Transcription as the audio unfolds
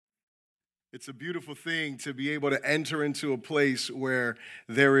It's a beautiful thing to be able to enter into a place where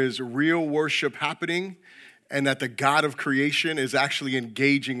there is real worship happening and that the God of creation is actually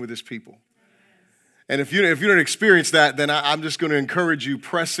engaging with his people. And if you don't experience that, then I'm just going to encourage you,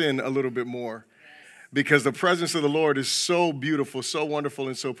 press in a little bit more, because the presence of the Lord is so beautiful, so wonderful,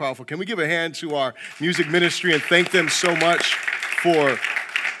 and so powerful. Can we give a hand to our music ministry and thank them so much for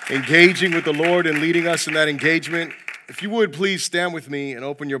engaging with the Lord and leading us in that engagement? If you would, please stand with me and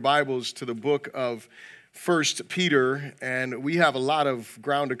open your Bibles to the book of 1 Peter. And we have a lot of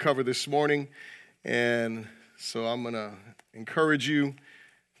ground to cover this morning. And so I'm going to encourage you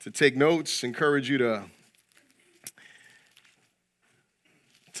to take notes, encourage you to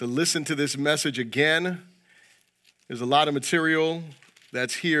listen to this message again. There's a lot of material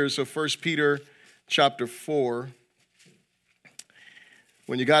that's here. So 1 Peter chapter 4.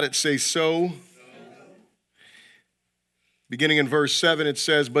 When you got it, say so. Beginning in verse 7, it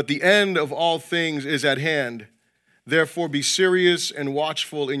says, "But the end of all things is at hand. Therefore be serious and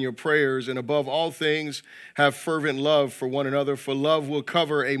watchful in your prayers, and above all things have fervent love for one another, for love will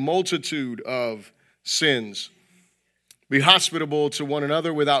cover a multitude of sins. Be hospitable to one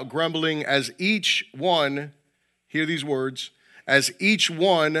another without grumbling, as each one," hear these words, "as each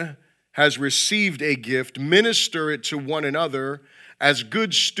one has received a gift, minister it to one another as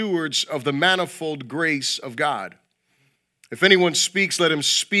good stewards of the manifold grace of God. If anyone speaks, let him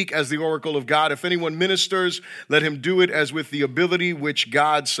speak as the oracle of God. If anyone ministers, let him do it as with the ability which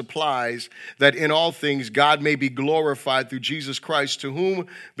God supplies, that in all things God may be glorified through Jesus Christ, to whom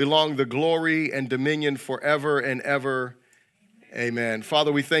belong the glory and dominion forever and ever. Amen."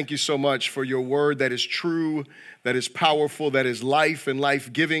 Father, we thank you so much for your word that is true, that is powerful, that is life and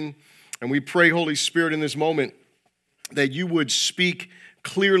life-giving. And we pray, Holy Spirit, in this moment, that you would speak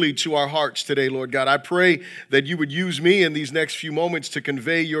clearly to our hearts today, Lord God. I pray that you would use me in these next few moments to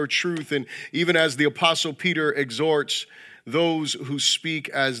convey your truth. And even as the Apostle Peter exhorts those who speak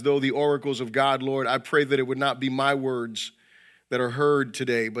as though the oracles of God, Lord, I pray that it would not be my words that are heard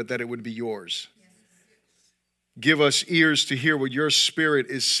today, but that it would be yours. Give us ears to hear what your Spirit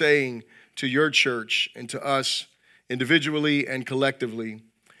is saying to your church and to us individually and collectively.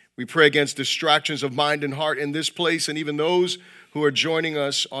 We pray against distractions of mind and heart in this place, and even those who are joining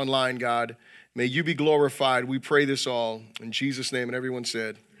us online, God. May you be glorified. We pray this all in Jesus' name. And everyone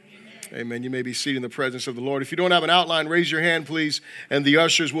said, amen. You may be seated in the presence of the Lord. If you don't have an outline, raise your hand, please, and the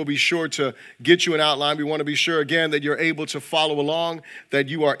ushers will be sure to get you an outline. We want to be sure, again, that you're able to follow along, that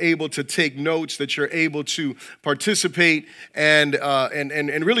you are able to take notes, that you're able to participate and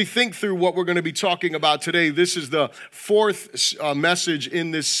really think through what we're going to be talking about today. This is the fourth message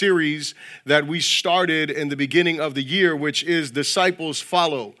in this series that we started in the beginning of the year, which is Disciples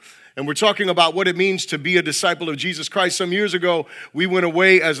Follow. And we're talking about what it means to be a disciple of Jesus Christ. Some years ago, we went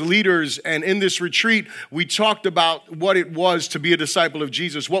away as leaders, and in this retreat, we talked about what it was to be a disciple of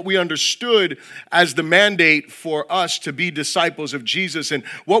Jesus, what we understood as the mandate for us to be disciples of Jesus. And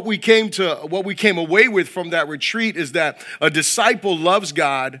what we came away with from that retreat is that a disciple loves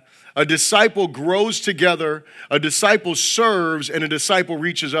God, a disciple grows together, a disciple serves, and a disciple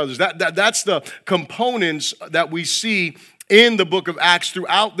reaches others. That's the components that we see in the book of Acts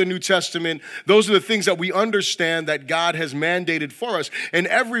throughout the New Testament. Those are the things that we understand that God has mandated for us. And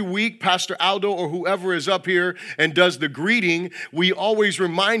every week, Pastor Aldo or whoever is up here and does the greeting, we always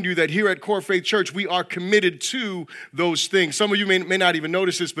remind you that here at Core Faith Church, we are committed to those things. Some of you may not even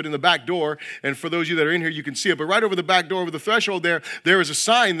notice this, but in the back door, and for those of you that are in here, you can see it, but right over the back door, over the threshold there is a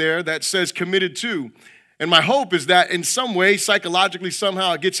sign there that says committed to. And my hope is that in some way, psychologically,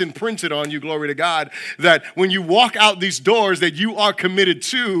 somehow it gets imprinted on you, glory to God, that when you walk out these doors, that you are committed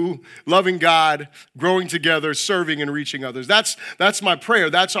to loving God, growing together, serving, and reaching others. That's my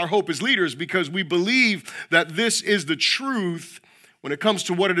prayer. That's our hope as leaders, because we believe that this is the truth when it comes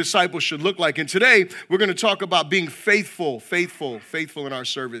to what a disciple should look like. And today, we're going to talk about being faithful in our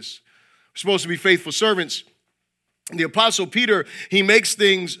service. We're supposed to be faithful servants. The Apostle Peter, he makes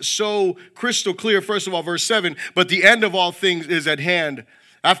things so crystal clear. First of all, verse 7, "But the end of all things is at hand."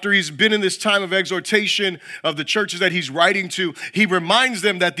 After he's been in this time of exhortation of the churches that he's writing to, he reminds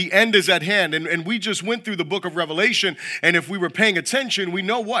them that the end is at hand. And we just went through the book of Revelation, and if we were paying attention, we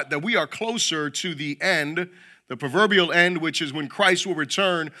know what? That we are closer to the end, the proverbial end, which is when Christ will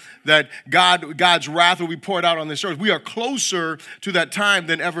return, that God's wrath will be poured out on this earth. We are closer to that time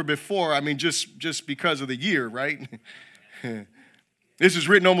than ever before. I mean, just because of the year, right? This is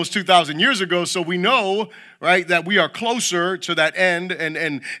written almost 2,000 years ago, so we know, right, that we are closer to that end,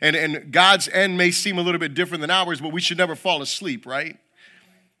 and God's end may seem a little bit different than ours, but we should never fall asleep, right?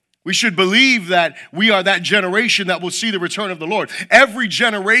 We should believe that we are that generation that will see the return of the Lord. Every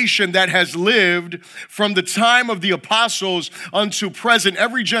generation that has lived from the time of the apostles unto present,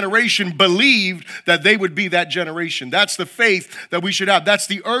 every generation believed that they would be that generation. That's the faith that we should have. That's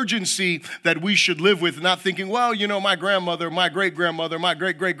the urgency that we should live with, not thinking, well, you know, my grandmother, my great-grandmother, my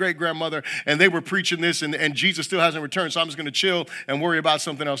great-great-great-grandmother, and they were preaching this, and Jesus still hasn't returned, so I'm just going to chill and worry about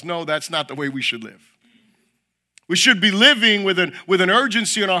something else. No, that's not the way we should live. We should be living with an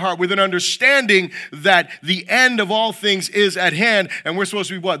urgency in our heart, with an understanding that the end of all things is at hand, and we're supposed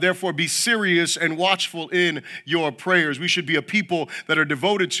to be what? Therefore, be serious and watchful in your prayers. We should be a people that are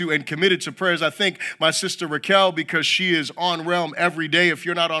devoted to and committed to prayers. I thank my sister Raquel because she is on Realm every day. If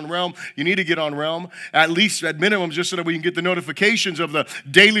you're not on Realm, you need to get on Realm, at least at minimum, just so that we can get the notifications of the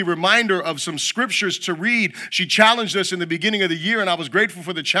daily reminder of some scriptures to read. She challenged us in the beginning of the year, and I was grateful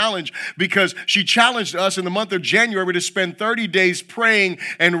for the challenge because she challenged us in the month of January to spend 30 days praying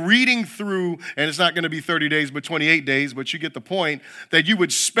and reading through, and it's not going to be 30 days, but 28 days, but you get the point, that you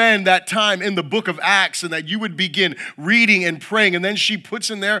would spend that time in the book of Acts and that you would begin reading and praying. And then she puts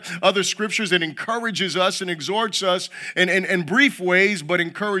in there other scriptures and encourages us and exhorts us in brief ways, but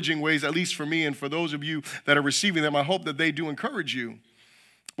encouraging ways, at least for me and for those of you that are receiving them. I hope that they do encourage you.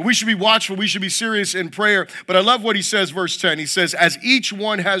 But we should be watchful. We should be serious in prayer. But I love what he says, verse 10. He says, as each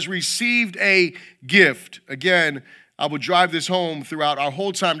one has received a gift. Again, I will drive this home throughout our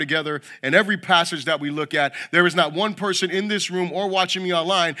whole time together and every passage that we look at. There is not one person in this room or watching me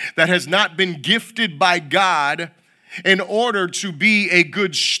online that has not been gifted by God in order to be a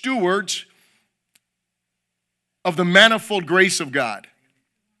good steward of the manifold grace of God.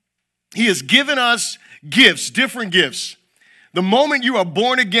 He has given us gifts, different gifts. The moment you are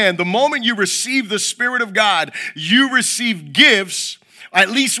born again, the moment you receive the Spirit of God, you receive gifts, at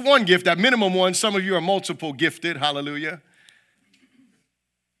least one gift, at minimum one. Some of you are multiple gifted, hallelujah.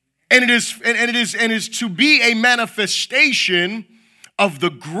 And it is to be a manifestation of the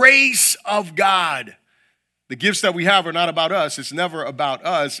grace of God. The gifts that we have are not about us. It's never about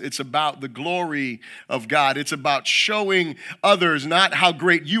us. It's about the glory of God. It's about showing others not how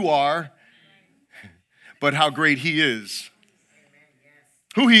great you are, but how great He is.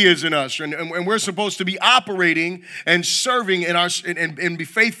 Who He is in us, and we're supposed to be operating and serving in our and be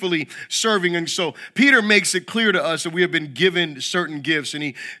faithfully serving. And so Peter makes it clear to us that we have been given certain gifts, and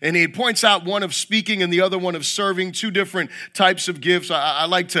he points out one of speaking and the other one of serving, two different types of gifts. I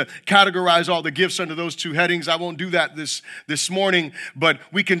like to categorize all the gifts under those two headings. I won't do that this morning, but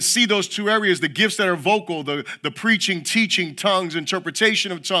we can see those two areas: the gifts that are vocal, the preaching, teaching, tongues,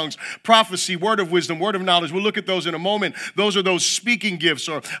 interpretation of tongues, prophecy, word of wisdom, word of knowledge. We'll look at those in a moment. Those are those speaking gifts,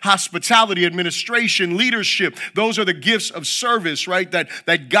 or hospitality, administration, leadership. Those are the gifts of service, right,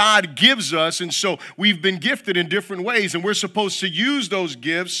 that God gives us. And so we've been gifted in different ways, and we're supposed to use those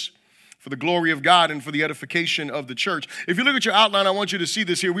gifts for the glory of God and for the edification of the church. If you look at your outline, I want you to see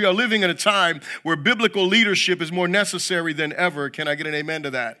this here. We are living in a time where biblical leadership is more necessary than ever. Can I get an amen to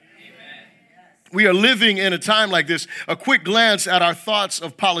that? We are living in a time like this. A quick glance at our thoughts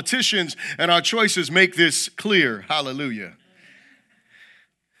of politicians and our choices make this clear. Hallelujah.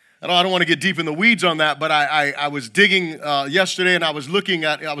 I don't want to get deep in the weeds on that, but I was digging yesterday, and I was looking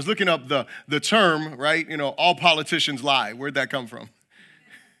up the term, right? You know, all politicians lie. Where'd that come from?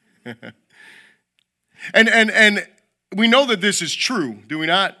 and we know that this is true, do we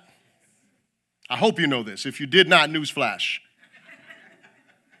not? I hope you know this. If you did not, newsflash.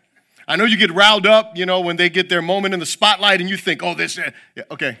 I know you get riled up, you know, when they get their moment in the spotlight, and you think, oh, this, yeah,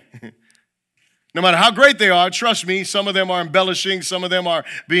 okay. No matter how great they are, trust me, some of them are embellishing, some of them are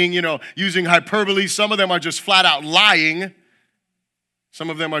being, using hyperbole, some of them are just flat out lying, some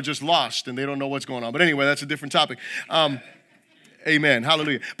of them are just lost and they don't know what's going on. But anyway, that's a different topic. Amen,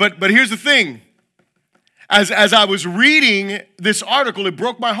 hallelujah. But here's the thing. As I was reading this article, it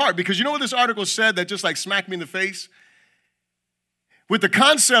broke my heart, because you know what this article said that just like smacked me in the face? With the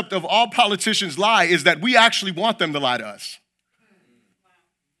concept of all politicians lie is that we actually want them to lie to us.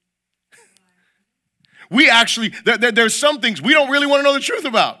 We actually, there's some things we don't really want to know the truth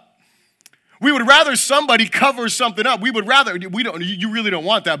about. We would rather somebody cover something up. You really don't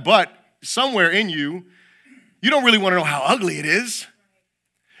want that, but somewhere in you, you don't really want to know how ugly it is.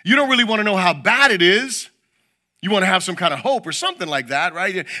 You don't really want to know how bad it is. You want to have some kind of hope or something like that,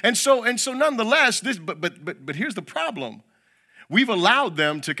 right? And so nonetheless, but here's the problem. We've allowed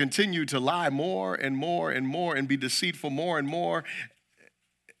them to continue to lie more and more and more and be deceitful more and more.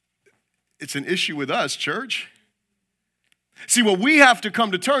 It's an issue with us, church. See, what we have to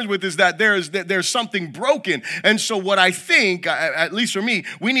come to terms with is that there's something broken. And so what I think, at least for me,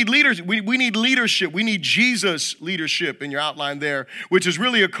 we need leaders. We need leadership. We need Jesus leadership in your outline there, which is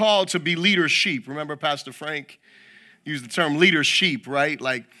really a call to be leader sheep. Remember Pastor Frank used the term leader sheep, right?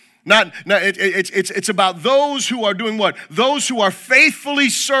 Like, it's about those who are doing what? Those who are faithfully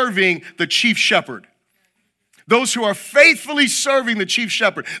serving the chief shepherd. Those who are faithfully serving the chief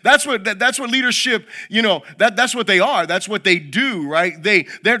shepherd. That's what leadership, that's what they are. That's what they do, right?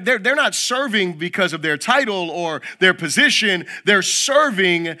 They're not serving because of their title or their position. They're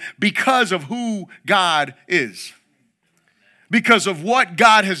serving because of who God is. Because of what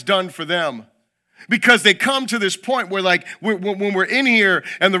God has done for them. Because they come to this point where when we're in here,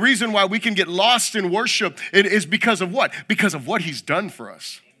 and the reason why we can get lost in worship, it is because of what? Because of what he's done for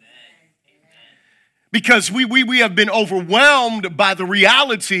us. Because we have been overwhelmed by the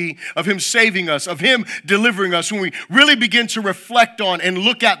reality of him saving us, of him delivering us. When we really begin to reflect on and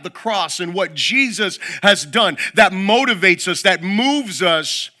look at the cross and what Jesus has done, that motivates us, that moves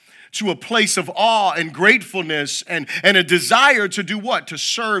us to a place of awe and gratefulness and a desire to do what? To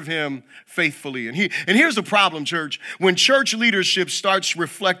serve him faithfully. And here's the problem, church. When church leadership starts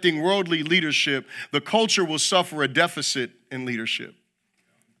reflecting worldly leadership, the culture will suffer a deficit in leadership.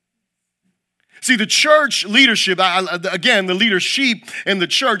 See, the church leadership, again, the leadership in the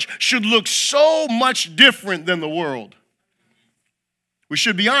church should look so much different than the world. We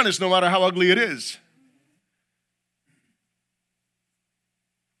should be honest, no matter how ugly it is.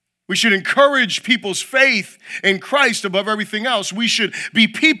 We should encourage people's faith in Christ above everything else. We should be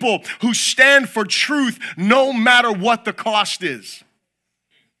people who stand for truth no matter what the cost is.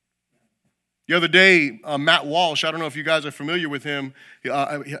 The other day, Matt Walsh, I don't know if you guys are familiar with him.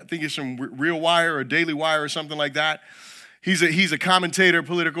 I think he's from Real Wire or Daily Wire or something like that. He's a commentator,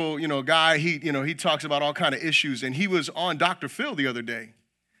 political, guy. He talks about all kind of issues. And he was on Dr. Phil the other day.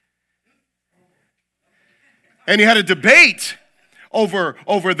 And he had a debate over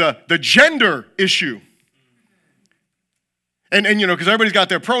the gender issue. And because everybody's got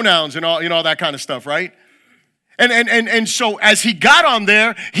their pronouns and all that kind of stuff, right? And so as he got on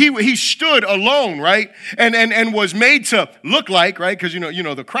there, he stood alone, right? And was made to look like, right? Because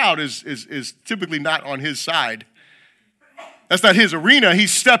the crowd is typically not on his side. That's not his arena.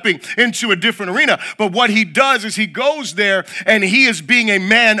 He's stepping into a different arena. But what he does is he goes there and he is being a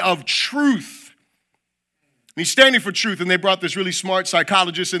man of truth. And he's standing for truth. And they brought this really smart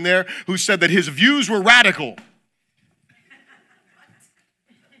psychologist in there who said that his views were radical.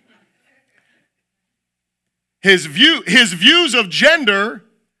 His views of gender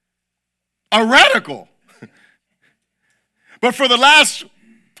are radical. But for the last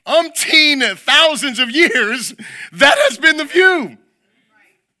umpteen thousands of years, that has been the view.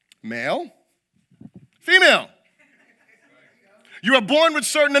 Male, female. You are born with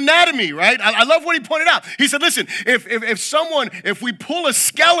certain anatomy, right? I love what he pointed out. He said, listen, if we pull a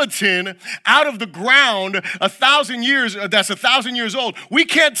skeleton out of the ground 1,000 years, that's 1,000 years old, we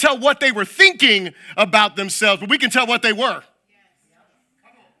can't tell what they were thinking about themselves, but we can tell what they were.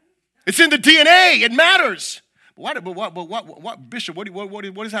 It's in the DNA. It matters. But what, Bishop, what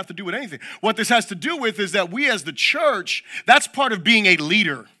does it have to do with anything? What this has to do with is that we as the church, that's part of being a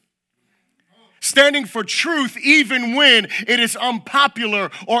leader. Standing for truth even when it is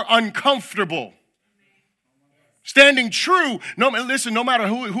unpopular or uncomfortable. Standing true, no matter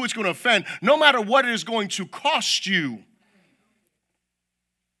who it's going to offend, no matter what it is going to cost you.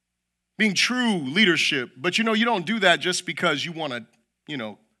 Being true leadership. But you don't do that just because you want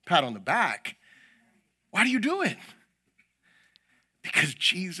to, pat on the back. Why do you do it? Because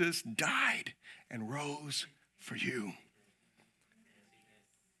Jesus died and rose for you.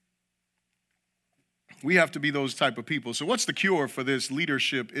 We have to be those type of people. So what's the cure for this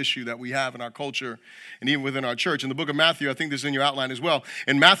leadership issue that we have in our culture and even within our church? In the book of Matthew, I think this is in your outline as well.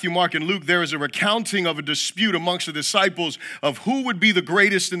 In Matthew, Mark, and Luke, there is a recounting of a dispute amongst the disciples of who would be the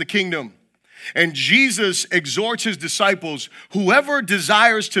greatest in the kingdom. And Jesus exhorts his disciples, whoever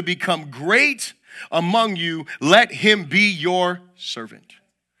desires to become great among you, let him be your servant.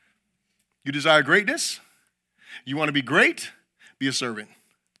 You desire greatness? You want to be great? Be a servant.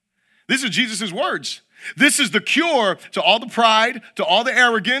 This is Jesus' words. This is the cure to all the pride, to all the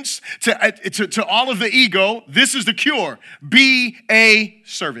arrogance, to all of the ego. This is the cure. Be a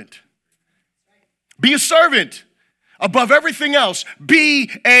servant. Be a servant. Above everything else, be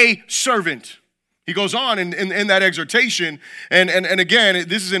a servant. He goes on in that exhortation, and again,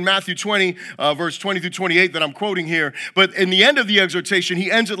 this is in Matthew 20, verse 20 through 28 that I'm quoting here. But in the end of the exhortation,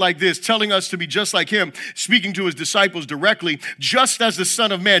 he ends it like this, telling us to be just like him, speaking to his disciples directly, just as the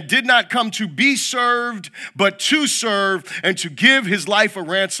Son of Man did not come to be served, but to serve and to give his life a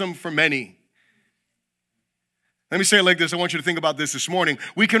ransom for many. Let me say it like this. I want you to think about this morning.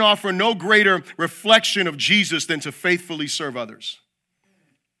 We can offer no greater reflection of Jesus than to faithfully serve others.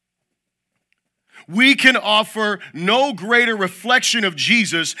 We can offer no greater reflection of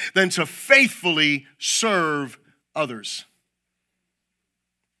Jesus than to faithfully serve others.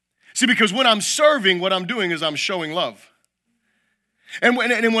 See, because when I'm serving, what I'm doing is I'm showing love. And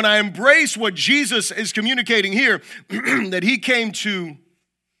when I embrace what Jesus is communicating here, that he came to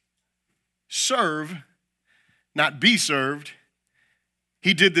serve, not be served,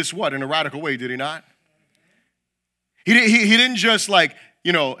 he did this what? In a radical way, did he not? He didn't just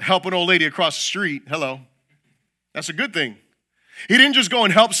help an old lady across the street. Hello. That's a good thing. He didn't just go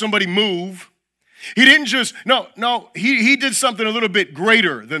and help somebody move. He didn't just, he did something a little bit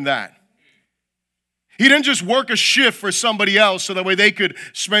greater than that. He didn't just work a shift for somebody else so that way they could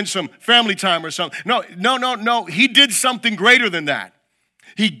spend some family time or something. No. He did something greater than that.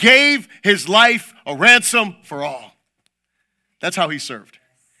 He gave his life a ransom for all. That's how he served.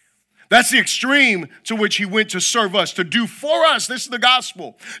 That's the extreme to which he went to serve us, to do for us, this is the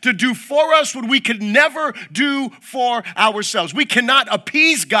gospel, to do for us what we could never do for ourselves. We cannot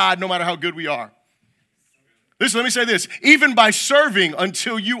appease God no matter how good we are. Listen, let me say this, even by serving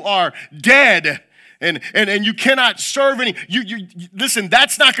until you are dead and you cannot serve any, listen,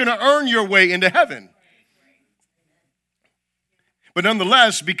 that's not going to earn your way into heaven. But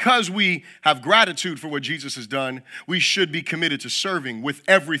nonetheless, because we have gratitude for what Jesus has done, we should be committed to serving with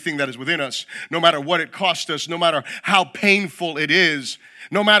everything that is within us, no matter what it costs us, no matter how painful it is,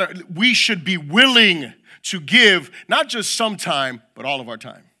 we should be willing to give not just some time, but all of our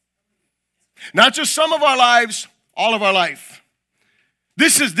time. Not just some of our lives, all of our life.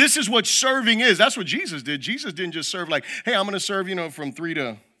 This is what serving is. That's what Jesus did. Jesus didn't just serve like, hey, I'm going to serve, from 3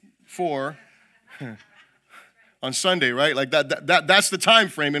 to 4. On Sunday, right? Like that's the time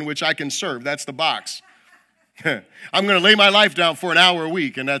frame in which I can serve. That's the box. I'm going to lay my life down for an hour a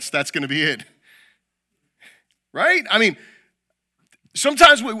week, and that's going to be it. Right? I mean,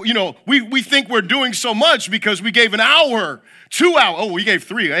 sometimes we think we're doing so much because we gave an hour, 2 hours. Oh, we gave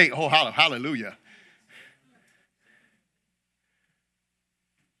 3. Hey, oh, hallelujah.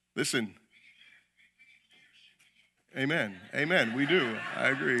 Listen. Amen. We do. I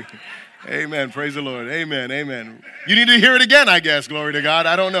agree. Amen. Praise the Lord. Amen. You need to hear it again, I guess. Glory to God.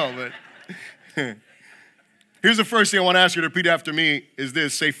 I don't know, but here's the first thing I want to ask you to repeat after me is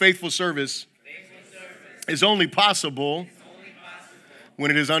this. Say, faithful service is only possible when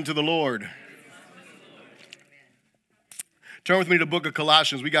it is unto the Lord. Turn with me to the book of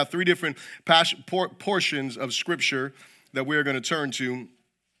Colossians. We got 3 different portions of Scripture that we're going to turn to.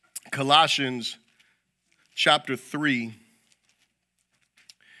 Colossians chapter 3.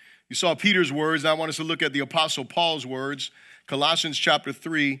 You saw Peter's words. Now I want us to look at the Apostle Paul's words, Colossians chapter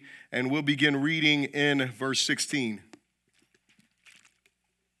 3, and we'll begin reading in verse 16.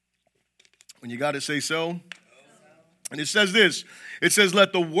 When you got it, say so. And it says this. It says,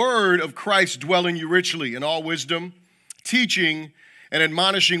 let the word of Christ dwell in you richly in all wisdom, teaching and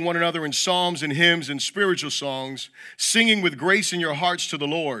admonishing one another in psalms and hymns and spiritual songs, singing with grace in your hearts to the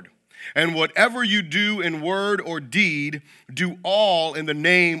Lord. And whatever you do in word or deed, do all in the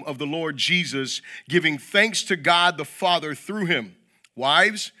name of the Lord Jesus, giving thanks to God the Father through him.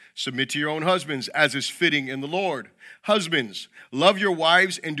 Wives, submit to your own husbands as is fitting in the Lord. Husbands, love your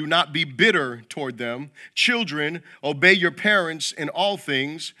wives and do not be bitter toward them. Children, obey your parents in all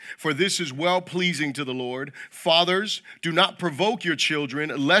things, for this is well-pleasing to the Lord. Fathers, do not provoke your children,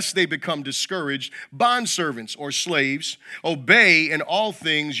 lest they become discouraged. Bondservants or slaves, obey in all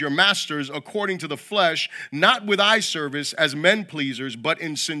things your masters according to the flesh, not with eye service as men pleasers, but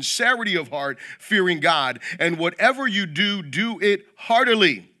in sincerity of heart, fearing God. And whatever you do, do it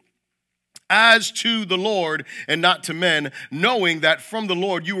heartily, as to the Lord and not to men, knowing that from the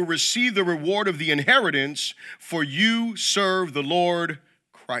Lord you will receive the reward of the inheritance, for you serve the Lord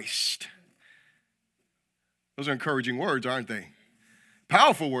Christ. Those are encouraging words, aren't they?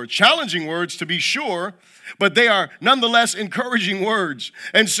 Powerful words, challenging words to be sure, but they are nonetheless encouraging words.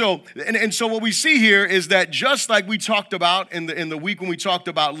 And so what we see here is that just like we talked about in the week when we talked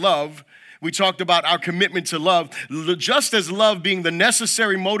about love, We talked about our commitment to love. Just as love being the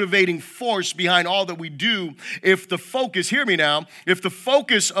necessary motivating force behind all that we do, if the focus, hear me now, if the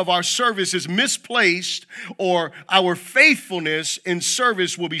focus of our service is misplaced, or our faithfulness in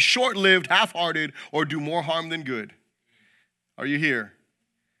service will be short-lived, half-hearted, or do more harm than good. Are you here?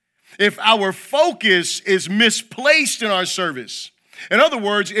 If our focus is misplaced in our service, in other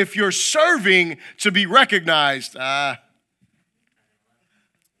words, if you're serving to be recognized,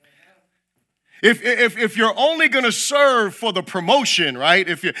 if you're only going to serve for the promotion, right?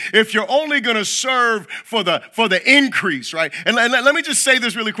 If you're only going to serve for the increase, right? And let me just say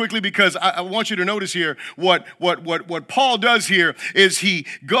this really quickly, because I want you to notice here what Paul does here is he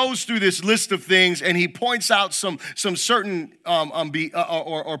goes through this list of things and he points out some certain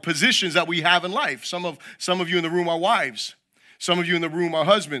or positions that we have in life. Some of you in the room are wives. Some of you in the room are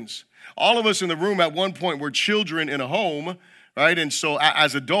husbands. All of us in the room at one point were children in a home, right? And so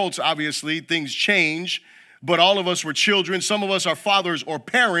as adults, obviously, things change. But all of us were children. Some of us are fathers or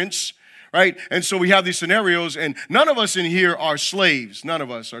parents, right? And so we have these scenarios, and none of us in here are slaves. None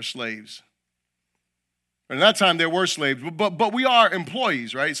of us are slaves. And at that time, there were slaves. But we are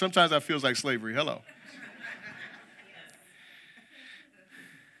employees, right? Sometimes that feels like slavery. Hello.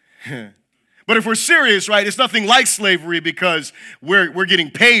 But if we're serious, right, it's nothing like slavery, because we're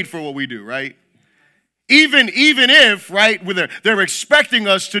getting paid for what we do, right? Even if, right, they're expecting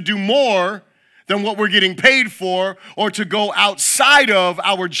us to do more than what we're getting paid for, or to go outside of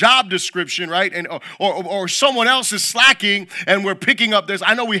our job description, right? And or someone else is slacking and we're picking up this.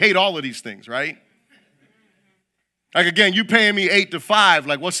 I know we hate all of these things, right? Like, again, you paying me 8 to 5.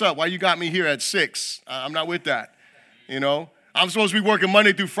 Like, what's up? Why you got me here at 6? I'm not with that, you know? I'm supposed to be working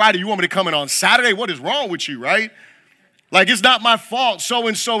Monday through Friday. You want me to come in on Saturday? What is wrong with you, right? Like, it's not my fault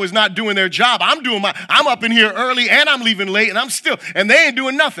so-and-so is not doing their job. I'm up in here early and I'm leaving late and they ain't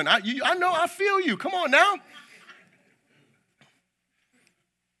doing nothing. I know, I feel you. Come on now.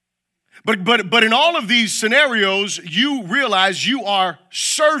 But in all of these scenarios, you realize you are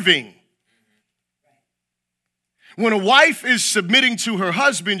serving. When a wife is submitting to her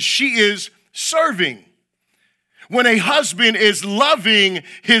husband, she is serving. When a husband is loving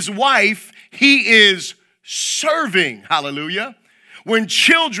his wife, he is serving. Hallelujah. When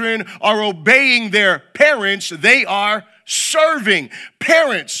children are obeying their parents, they are serving.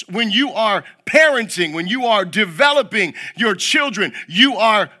 Parents, when you are parenting, when you are developing your children, you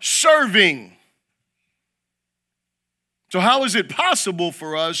are serving. So how is it possible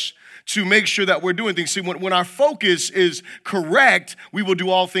for us to make sure that we're doing things? See, when our focus is correct, we will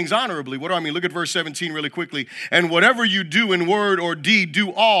do all things honorably. What do I mean? Look at verse 17 really quickly. And whatever you do in word or deed,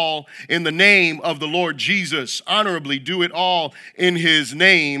 do all in the name of the Lord Jesus. Honorably, do it all in his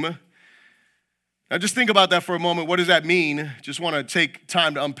name. Now just think about that for a moment. What does that mean? Just want to take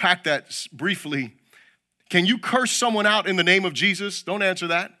time to unpack that briefly. Can you curse someone out in the name of Jesus? Don't answer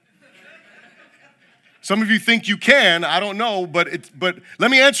that. Some of you think you can, I don't know, but let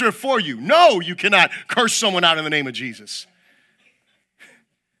me answer it for you. No, you cannot curse someone out in the name of Jesus.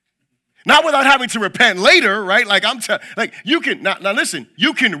 Not without having to repent later, right? You can, now listen,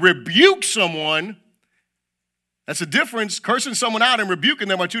 you can rebuke someone. That's a difference. Cursing someone out and rebuking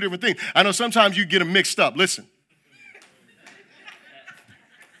them are two different things. I know sometimes you get them mixed up. Listen.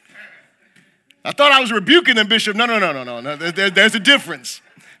 I thought I was rebuking them, Bishop. No. There's a difference.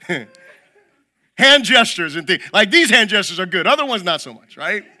 Hand gestures and things. Like, these hand gestures are good. Other ones, not so much,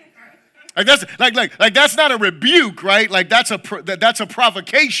 right? That's not a rebuke, right? Like, that's a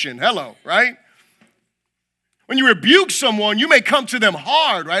provocation. Hello, right? When you rebuke someone, you may come to them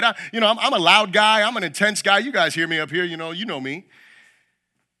hard, right? I'm a loud guy. I'm an intense guy. You guys hear me up here. You know me.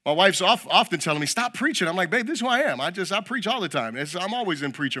 My wife's often telling me, stop preaching. I'm like, babe, this is who I am. I preach all the time. I'm always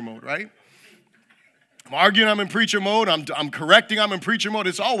in preacher mode, right? I'm arguing, I'm in preacher mode. I'm correcting, I'm in preacher mode.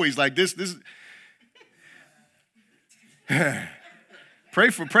 It's always like this. Pray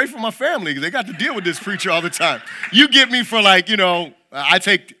for my family, because they got to deal with this preacher all the time. You get me for I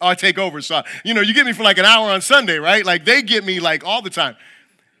take over. So, you get me for like an hour on Sunday, right? Like, they get me like all the time.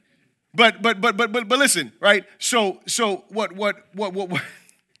 But listen, right? So what?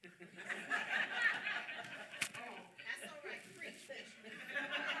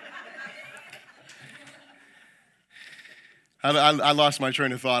 I lost my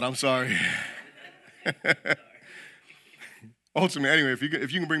train of thought. I'm sorry. Ultimately, anyway,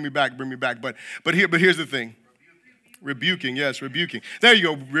 if you can bring me back, bring me back. But here's the thing. Rebuking, yes, rebuking. There you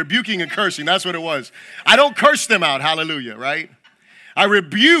go, rebuking and cursing, that's what it was. I don't curse them out, hallelujah, right? I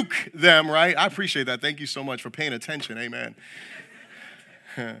rebuke them, right? I appreciate that. Thank you so much for paying attention, amen.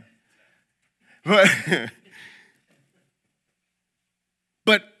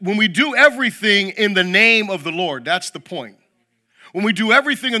 But when we do everything in the name of the Lord, that's the point. When we do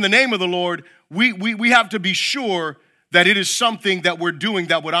everything in the name of the Lord, we have to be sure that it is something that we're doing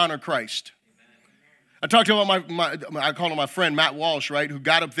that would honor Christ. I talked about I call him my friend, Matt Walsh, right, who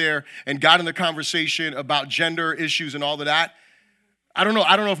got up there and got in the conversation about gender issues and all of that. I don't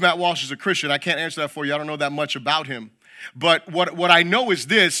know if Matt Walsh is a Christian. I can't answer that for you. I don't know that much about him. But what I know is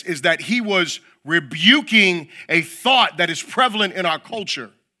this, is that he was rebuking a thought that is prevalent in our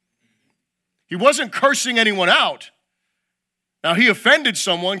culture. He wasn't cursing anyone out. Now, he offended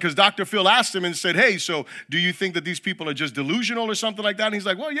someone because Dr. Phil asked him and said, hey, so do you think that these people are just delusional or something like that? And he's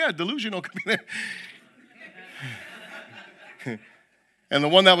like, well, yeah, delusional could be there. And the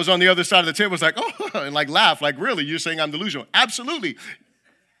one that was on the other side of the table was like, oh, and like laughed, like, really, you're saying I'm delusional? Absolutely.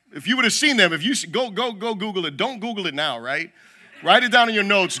 If you would have seen them, if you go Google it. Don't Google it now, right? Write it down in your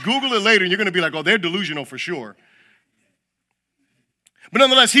notes. Google it later, and you're going to be like, oh, they're delusional for sure. But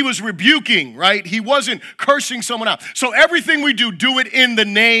nonetheless, he was rebuking, right? He wasn't cursing someone out. So everything we do it in the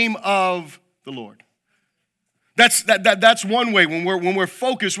name of the Lord. That's one way. When we're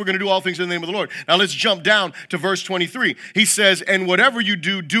focused, we're going to do all things in the name of the Lord. Now let's jump down to verse 23. He says, and whatever you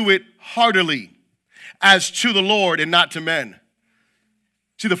do it heartily, as to the Lord and not to men.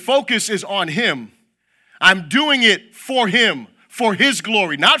 See, the focus is on him. I'm doing it for him, for his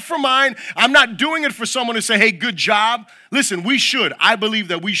glory, not for mine. I'm not doing it for someone to say, hey, good job. Listen, I believe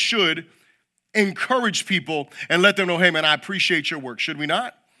that we should encourage people and let them know, hey, man, I appreciate your work. Should we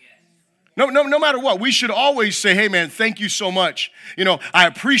not? No matter what, we should always say, hey, man, thank you so much. I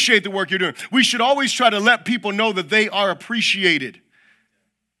appreciate the work you're doing. We should always try to let people know that they are appreciated,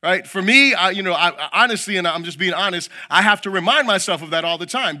 right? For me, I honestly, and I'm just being honest, I have to remind myself of that all the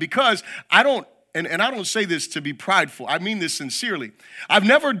time because I don't say this to be prideful. I mean this sincerely. I've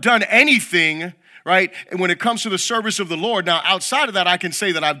never done anything, right, when it comes to the service of the Lord. Now, outside of that, I can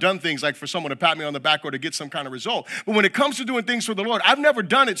say that I've done things like for someone to pat me on the back or to get some kind of result. But when it comes to doing things for the Lord, I've never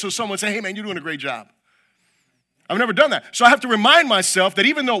done it so someone say, hey, man, you're doing a great job. I've never done that. So I have to remind myself that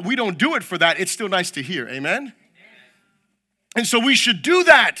even though we don't do it for that, it's still nice to hear. Amen? And so we should do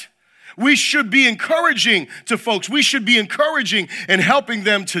that. We should be encouraging to folks. We should be encouraging and helping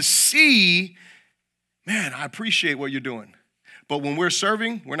them to see, man, I appreciate what you're doing. But when we're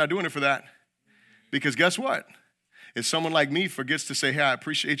serving, we're not doing it for that. Because guess what? If someone like me forgets to say, hey, I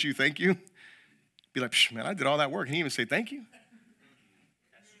appreciate you, thank you, be like, man, I did all that work. And he even say thank you.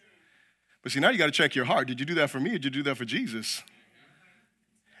 But see, now you got to check your heart. Did you do that for me or did you do that for Jesus?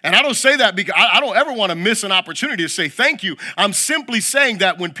 And I don't say that because I don't ever want to miss an opportunity to say thank you. I'm simply saying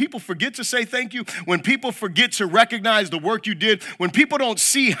that when people forget to say thank you, when people forget to recognize the work you did, when people don't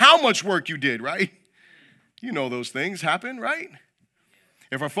see how much work you did, right? You know those things happen, right?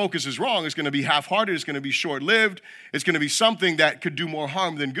 If our focus is wrong, it's going to be half-hearted, it's going to be short-lived, it's going to be something that could do more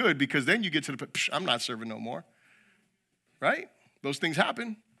harm than good because then you get to I'm not serving no more, right? Those things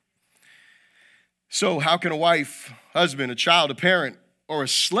happen. So how can a wife, husband, a child, a parent, or a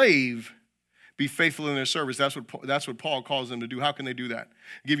slave be faithful in their service? That's what Paul calls them to do. How can they do that?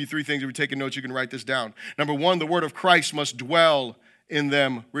 I'll give you three things. If you're taking notes, you can write this down. Number one, the word of Christ must dwell in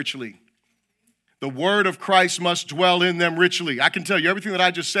them richly. The word of Christ must dwell in them richly. I can tell you everything that I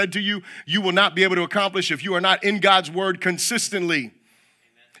just said to you, you will not be able to accomplish if you are not in God's word consistently. Amen.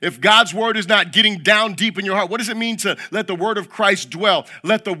 If God's word is not getting down deep in your heart, what does it mean to let the word of Christ dwell?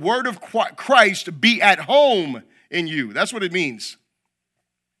 Let the word of Christ be at home in you. That's what it means.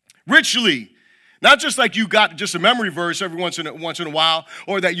 Richly. Not just like you got just a memory verse every once in a while,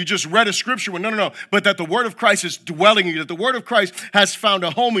 or that you just read a scripture. No. But that the word of Christ is dwelling in you, that the word of Christ has found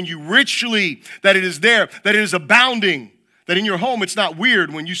a home in you richly, that it is there, that it is abounding, that in your home it's not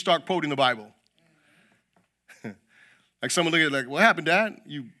weird when you start quoting the Bible. Like someone look at it like, what happened, Dad?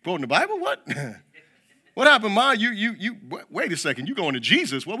 You quoting the Bible? What? What happened, Ma? You wait a second. You going to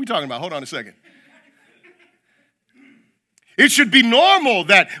Jesus? What are we talking about? Hold on a second. It should be normal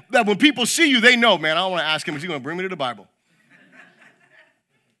that when people see you, they know, man, I don't want to ask him, is he going to bring me to the Bible?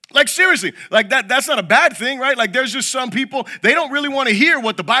 Like, seriously, like that's not a bad thing, right? Like, there's just some people, they don't really want to hear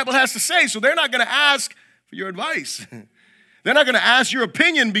what the Bible has to say, so they're not going to ask for your advice. They're not going to ask your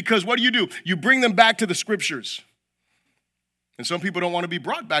opinion because what do? You bring them back to the scriptures. And some people don't want to be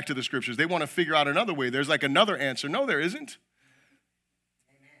brought back to the scriptures. They want to figure out another way. There's like another answer. No, there isn't.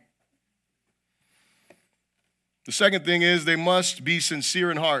 The second thing is they must be sincere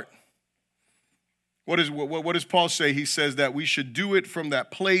in heart. What does Paul say? He says that we should do it from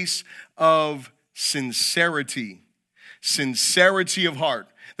that place of sincerity. Sincerity of heart.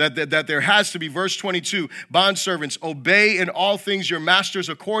 that there has to be, verse 22, bondservants, obey in all things your masters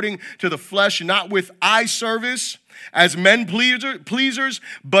according to the flesh, not with eye service as men pleasers,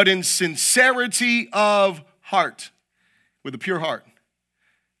 but in sincerity of heart, with a pure heart.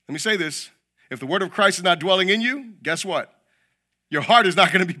 Let me say this. If the word of Christ is not dwelling in you, guess what? Your heart is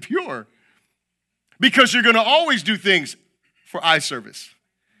not going to be pure, because you're going to always do things for eye service.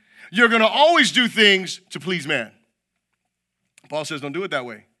 You're going to always do things to please man. Paul says don't do it that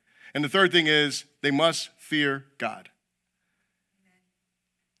way. And the third thing is they must fear God.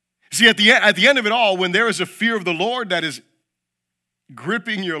 See, at the end of it all, when there is a fear of the Lord that is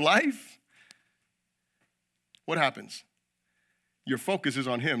gripping your life, what happens? Your focus is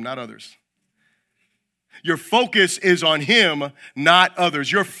on him, not others. Your focus is on him, not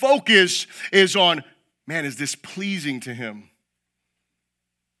others. Your focus is on, man, is this pleasing to him?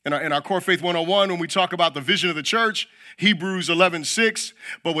 In our Core Faith 101, when we talk about the vision of the church, Hebrews 11:6,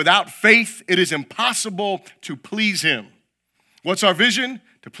 but without faith, it is impossible to please him. What's our vision?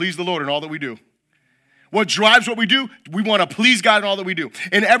 To please the Lord in all that we do. What drives what we do? We want to please God in all that we do.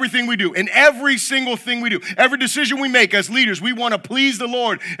 In everything we do. In every single thing we do. Every decision we make as leaders, we want to please the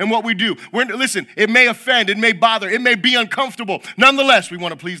Lord in what we do. Listen, it may offend, it may bother, it may be uncomfortable. Nonetheless, we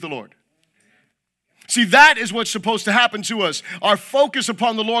want to please the Lord. See, that is what's supposed to happen to us. Our focus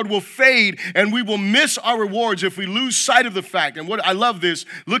upon the Lord will fade, and we will miss our rewards if we lose sight of the fact. And what I love this,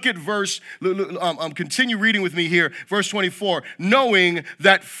 look at continue reading with me here, verse 24. Knowing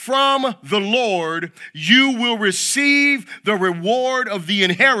that from the Lord you will receive the reward of the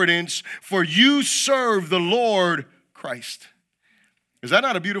inheritance, for you serve the Lord Christ. Is that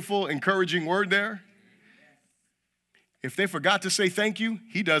not a beautiful, encouraging word there? If they forgot to say thank you,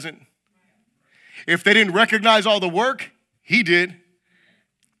 he doesn't. If they didn't recognize all the work, he did.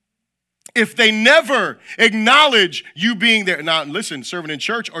 If they never acknowledge you being there. Now, listen, serving in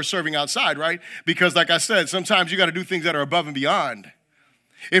church or serving outside, right? Because like I said, sometimes you got to do things that are above and beyond.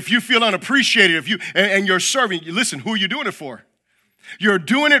 If you feel unappreciated, and you're serving, listen, who are you doing it for? You're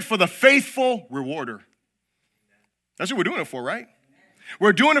doing it for the faithful rewarder. That's what we're doing it for, right?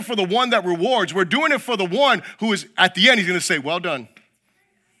 We're doing it for the one that rewards. We're doing it for the one who is, at the end, he's going to say, well done.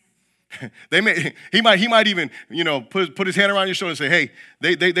 He might even, put his hand around your shoulder and say, hey,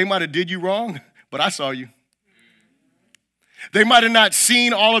 they might have did you wrong, but I saw you. They might have not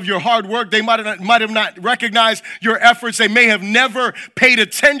seen all of your hard work. They might have not recognized your efforts. They may have never paid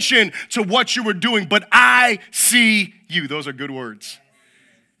attention to what you were doing, but I see you. Those are good words.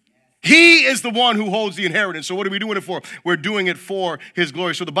 He is the one who holds the inheritance. So what are we doing it for? We're doing it for his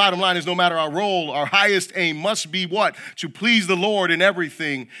glory. So the bottom line is no matter our role, our highest aim must be what? To please the Lord in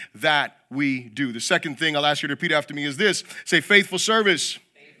everything that we do. The second thing I'll ask you to repeat after me is this. Say, faithful service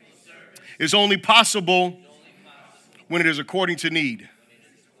is only possible when it is according to need.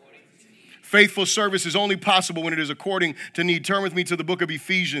 Faithful service is only possible when it is according to need. Turn with me to the book of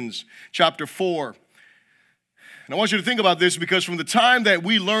Ephesians, chapter 4. And I want you to think about this, because from the time that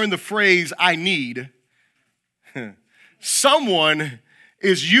we learn the phrase, I need, someone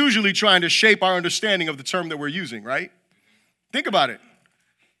is usually trying to shape our understanding of the term that we're using, right? Think about it.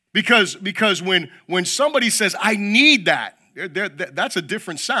 Because when somebody says, I need that, that's a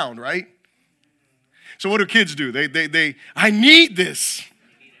different sound, right? So what do kids do? They I need this,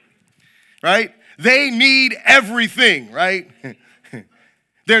 right? They need everything, right?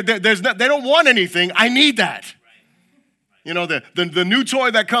 They don't want anything. I need that. You know, the new toy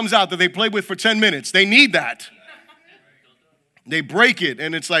that comes out that they play with for 10 minutes, they need that. They break it,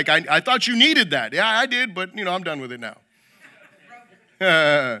 and it's like, I thought you needed that. Yeah, I did, but, I'm done with it now.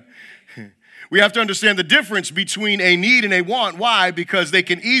 We have to understand the difference between a need and a want. Why? Because they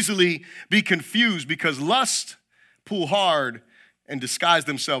can easily be confused, because lust pull hard and disguise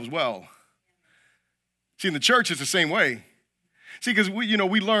themselves well. See, in the church, it's the same way. See, because we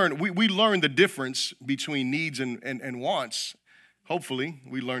learn the difference between needs and wants. Hopefully,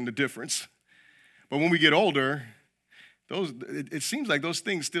 we learn the difference. But when we get older, it seems like those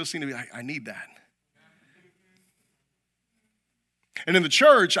things still seem to be, I need that. And in the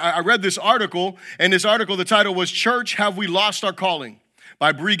church, I read this article, and this article, the title was, Church, Have We Lost Our Calling?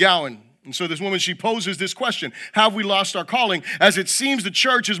 By Bree Gowan. And so this woman, she poses this question, have we lost our calling? As it seems the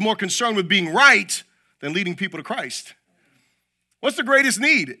church is more concerned with being right than leading people to Christ. What's the greatest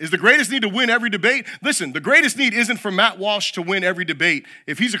need? Is the greatest need to win every debate? Listen, the greatest need isn't for Matt Walsh to win every debate.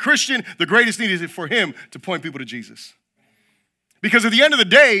 If he's a Christian, the greatest need is for him to point people to Jesus. Because at the end of the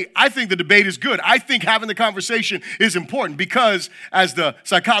day, I think the debate is good. I think having the conversation is important, because as the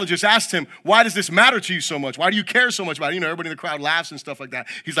psychologist asked him, why does this matter to you so much? Why do you care so much about it? Everybody in the crowd laughs and stuff like that.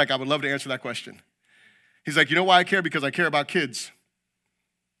 He's like, I would love to answer that question. He's like, you know why I care? Because I care about kids.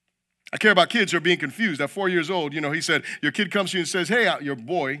 I care about kids who are being confused. At 4 years old, he said, your kid comes to you and says, hey, your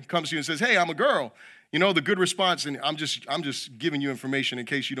boy comes to you and says, hey, I'm a girl. The good response, and I'm just giving you information in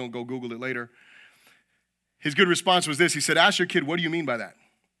case you don't go Google it later. His good response was this. He said, ask your kid, what do you mean by that?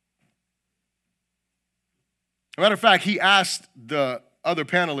 As a matter of fact, he asked the other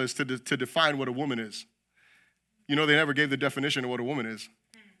panelists to define what a woman is. They never gave the definition of what a woman is.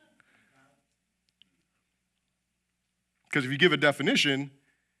 Because if you give a definition,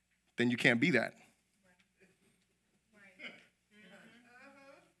 then you can't be that.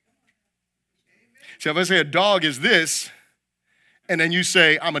 See, if I say a dog is this, and then you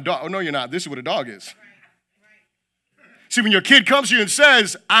say, I'm a dog. Oh, no, you're not. This is what a dog is. See, when your kid comes to you and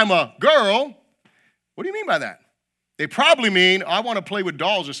says, I'm a girl, what do you mean by that? They probably mean, I want to play with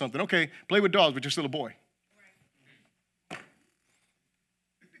dolls or something. Okay, play with dolls, but you're still a boy.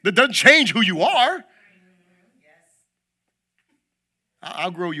 That doesn't change who you are.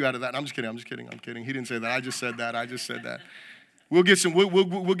 I'll grow you out of that. I'm just kidding. He didn't say that. I just said that. We'll get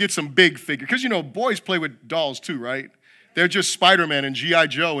some big figure. Because, boys play with dolls too, right? They're just Spider-Man and G.I.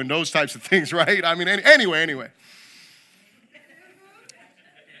 Joe and those types of things, right? I mean, anyway.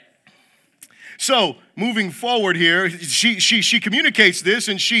 So, moving forward here, she communicates this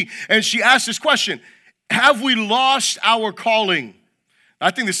and she asks this question. Have we lost our calling? I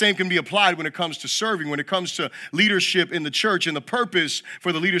think the same can be applied when it comes to serving, when it comes to leadership in the church and the purpose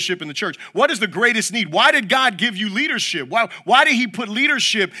for the leadership in the church. What is the greatest need? Why did God give you leadership? Why did he put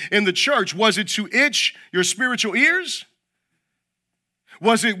leadership in the church? Was it to itch your spiritual ears?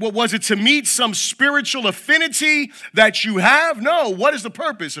 Was it to meet some spiritual affinity that you have? No. What is the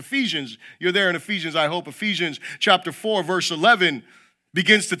purpose? Ephesians. You're there in Ephesians, I hope. Ephesians chapter 4, verse 11.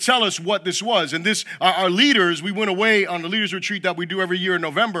 Begins to tell us what this was. And this, our leaders, we went away on the leaders retreat that we do every year in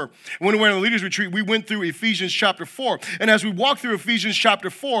November. When we went on the leaders retreat, we went through Ephesians chapter 4. And as we walked through Ephesians chapter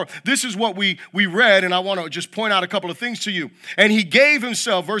 4, this is what we read, and I want to just point out a couple of things to you. And he gave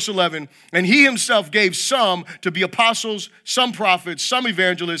himself, verse 11, and he himself gave some to be apostles, some prophets, some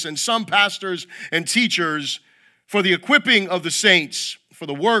evangelists, and some pastors and teachers for the equipping of the saints, for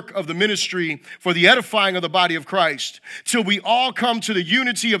the work of the ministry, for the edifying of the body of Christ, till we all come to the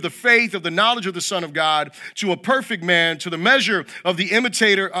unity of the faith, of the knowledge of the Son of God, to a perfect man, to the measure of the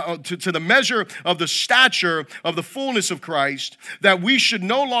to the measure of the stature of the fullness of Christ, that we should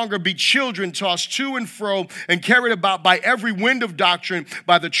no longer be children tossed to and fro and carried about by every wind of doctrine,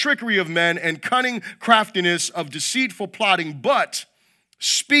 by the trickery of men and cunning craftiness of deceitful plotting, but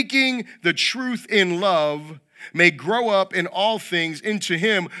speaking the truth in love, may grow up in all things into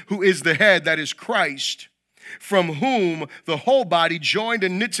him who is the head, that is Christ, from whom the whole body, joined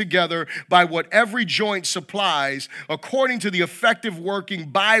and knit together by what every joint supplies, according to the effective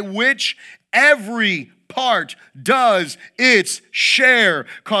working by which every part does its share,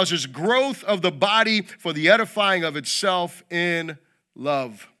 causes growth of the body for the edifying of itself in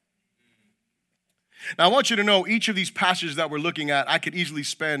love. Now, I want you to know each of these passages that we're looking at, I could easily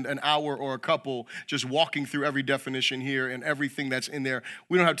spend an hour or a couple just walking through every definition here and everything that's in there.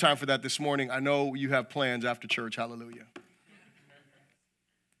 We don't have time for that this morning. I know you have plans after church. Hallelujah.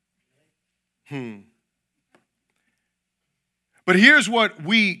 But here's what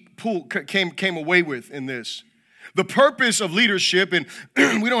we came away with in this. The purpose of leadership, and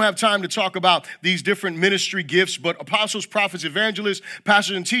we don't have time to talk about these different ministry gifts, but apostles, prophets, evangelists,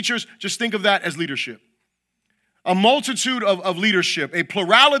 pastors, and teachers, just think of that as leadership. A multitude of leadership, a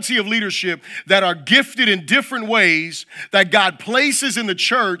plurality of leadership that are gifted in different ways that God places in the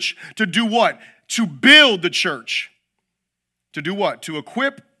church to do what? To build the church. To do what? To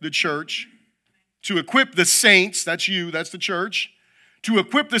equip the church, to equip the saints, that's you, that's the church, to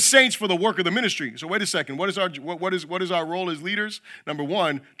equip the saints for the work of the ministry. So wait a second, what is our role as leaders? Number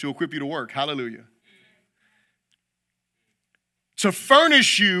one, to equip you to work. Hallelujah. To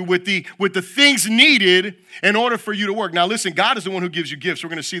furnish you with the things needed in order for you to work. Now listen, God is the one who gives you gifts. We're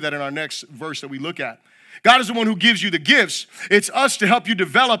going to see that in our next verse that we look at. God is the one who gives you the gifts. It's us to help you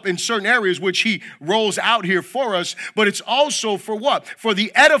develop in certain areas, which he rolls out here for us. But it's also for what? For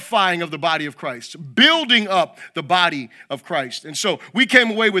the edifying of the body of Christ, building up the body of Christ. And so we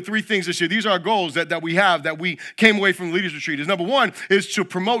came away with three things this year. These are our goals that we have, that we came away from the Leaders Retreat. Is number one is to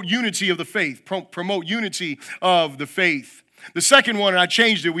promote unity of the faith, promote unity of the faith. The second one, and I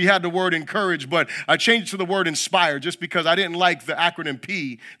changed it, we had the word encourage, but I changed it to the word inspire just because I didn't like the acronym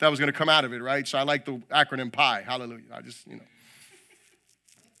P that was going to come out of it, right? So I like the acronym PI. Hallelujah. I just,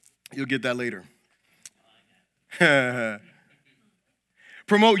 you'll get that later.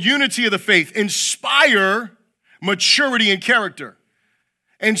 Promote unity of the faith. Inspire maturity in character.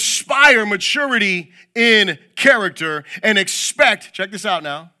 Inspire maturity in character and expect, check this out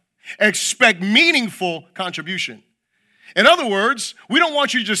now, Expect meaningful contribution. In other words, we don't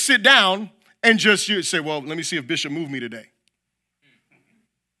want you to just sit down and just say, well, let me see if Bishop moved me today.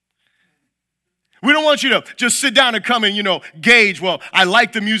 We don't want you to just sit down and come and, gauge, well, I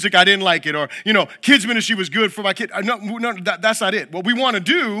like the music, I didn't like it, or, kids ministry was good for my kid. No, that's not it. What we want to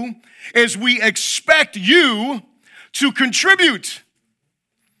do is we expect you to contribute.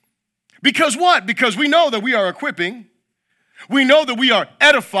 Because what? Because we know that we are equipping. We know that we are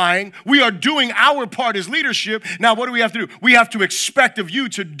edifying. We are doing our part as leadership. Now, what do we have to do? We have to expect of you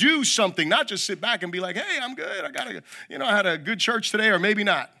to do something, not just sit back and be like, hey, I'm good. I had a good church today, or maybe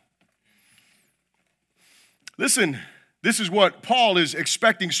not. Listen, this is what Paul is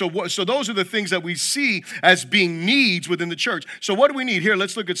expecting. So those are the things that we see as being needs within the church. So what do we need? Here,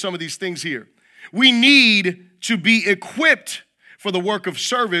 let's look at some of these things here. We need to be equipped for the work of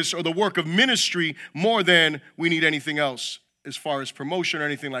service or the work of ministry more than we need anything else as far as promotion or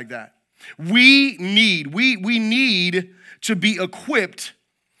anything like that. We need to be equipped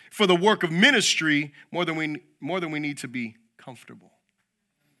for the work of ministry more than we need to be comfortable.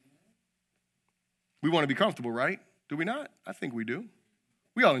 We want to be comfortable, right? Do we not? I think we do.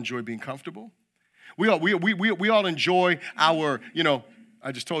 We all enjoy being comfortable. We all enjoy our,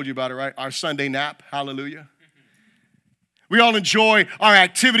 I just told you about it, right? Our Sunday nap, hallelujah. We all enjoy our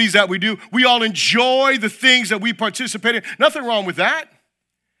activities that we do. We all enjoy the things that we participate in. Nothing wrong with that.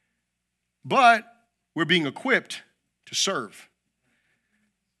 But we're being equipped to serve.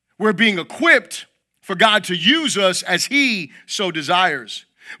 We're being equipped for God to use us as He so desires.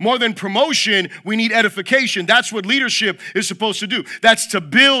 More than promotion, we need edification. That's what leadership is supposed to do. That's to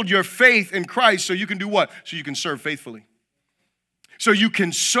build your faith in Christ so you can do what? So you can serve faithfully. So you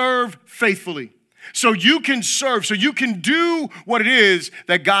can serve faithfully. So you can serve, so you can do what it is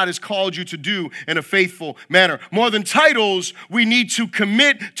that God has called you to do in a faithful manner. More than titles, we need to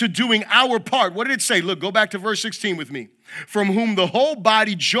commit to doing our part. What did it say? Look, go back to verse 16 with me. From whom the whole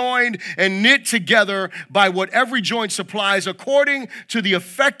body joined and knit together by what every joint supplies, according to the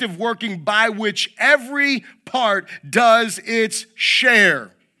effective working by which every part does its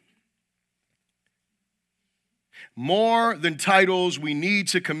share. More than titles, we need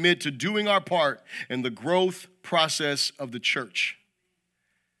to commit to doing our part in the growth process of the church.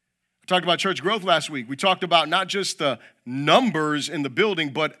 We talked about church growth last week. We talked about not just the numbers in the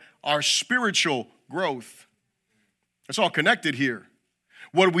building, but our spiritual growth. It's all connected here.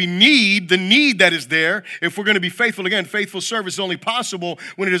 What we need, the need that is there, if we're going to be faithful, again, faithful service is only possible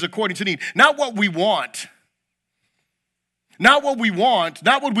when it is according to need. Not what we want. Not what we want,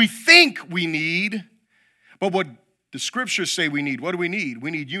 not what we think we need, but what the scriptures say we need. What do we need? We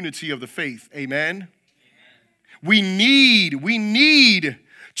need unity of the faith. Amen? We need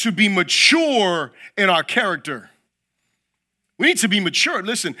to be mature in our character. We need to be mature.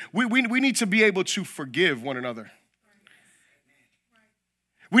 Listen, we need to be able to forgive one another.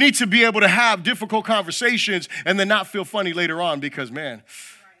 We need to be able to have difficult conversations and then not feel funny later on because, man,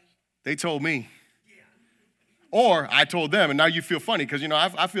 they told me. Or I told them, and now you feel funny because,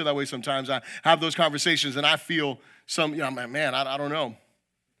 I feel that way sometimes. I have those conversations and I feel I'm like, man, I don't know.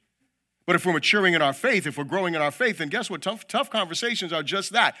 But if we're maturing in our faith, if we're growing in our faith, then guess what? Tough conversations are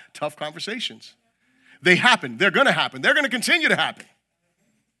just that, tough conversations. They happen. They're going to happen. They're going to continue to happen.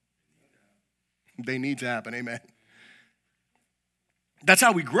 They need to happen. Amen. That's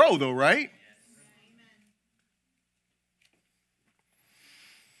how we grow, though, right?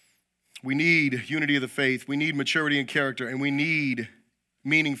 We need unity of the faith. We need maturity in character, and we need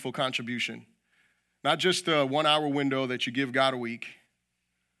meaningful contribution. Not just a 1 hour window that you give God a week,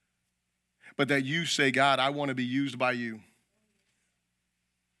 but that you say, God, I want to be used by you.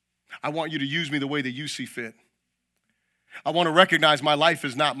 I want you to use me the way that you see fit. I want to recognize my life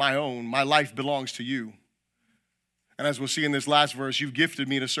is not my own. My life belongs to you. And as we'll see in this last verse, you've gifted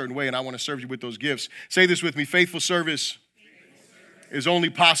me in a certain way, and I want to serve you with those gifts. Say this with me. Faithful service is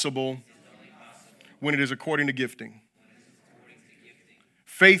only possible when it is according to gifting.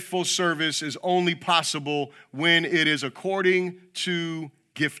 Faithful service is only possible when it is according to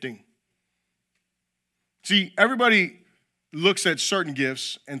gifting. See, everybody looks at certain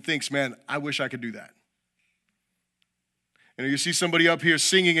gifts and thinks, man, I wish I could do that. You see somebody up here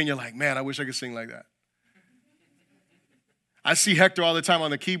singing and you're like, man, I wish I could sing like that. I see Hector all the time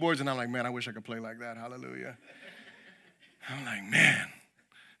on the keyboards and I'm like, man, I wish I could play like that. Hallelujah. I'm like, man.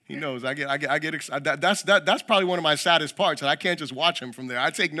 He knows. I get excited. That's probably one of my saddest parts, and I can't just watch him from there. I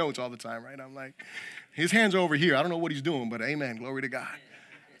take notes all the time, right? I'm like, his hand's over here. I don't know what he's doing, but amen. Glory to God.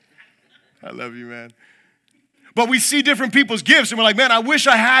 I love you, man. But we see different people's gifts, and we're like, man, I wish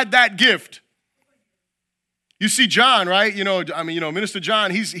I had that gift. You see John, right? Minister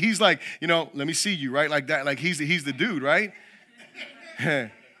John, he's like, let me see you, right? Like that, like he's the dude, right? But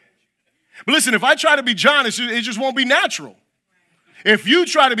listen, if I try to be John, it just won't be natural. If you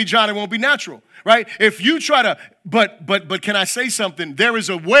try to be John, it won't be natural, right? If you try to, but can I say something? There is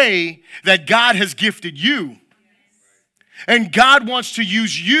a way that God has gifted you. And God wants to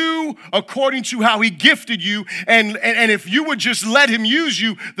use you according to how he gifted you. And if you would just let him use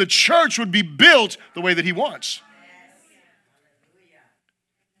you, the church would be built the way that he wants.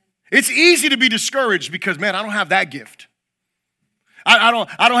 It's easy to be discouraged because, man, I don't have that gift. I don't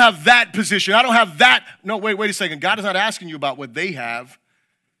have that position. I don't have that. No, wait a second. God is not asking you about what they have.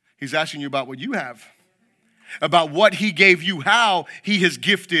 He's asking you about what you have, about what he gave you, how he has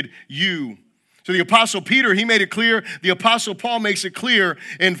gifted you. So the Apostle Peter, he made it clear. The Apostle Paul makes it clear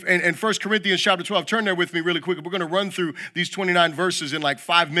in 1 Corinthians chapter 12. Turn there with me really quick. We're going to run through these 29 verses in like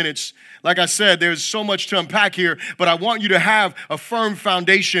 5 minutes. Like I said, there's so much to unpack here, but I want you to have a firm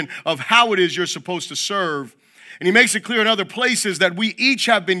foundation of how it is you're supposed to serve. And he makes it clear in other places that we each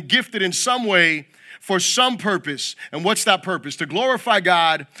have been gifted in some way for some purpose. And what's that purpose? To glorify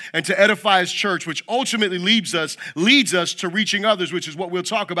God and to edify his church, which ultimately leads us to reaching others, which is what we'll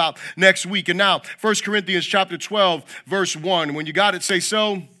talk about next week. And now, 1 Corinthians chapter 12, verse 1. When you got it, say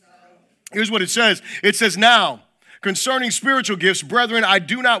so. Here's what it says. It says, now, concerning spiritual gifts, brethren, I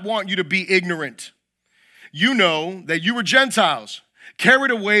do not want you to be ignorant. You know that you were Gentiles,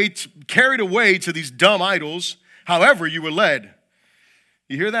 carried away to these dumb idols, however you were led.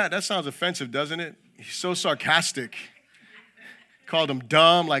 You hear that? That sounds offensive, doesn't it? He's so sarcastic. Called them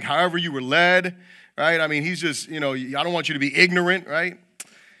dumb, like however you were led, right? I mean, he's just, I don't want you to be ignorant, right?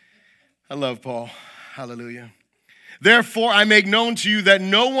 I love Paul. Hallelujah. Therefore, I make known to you that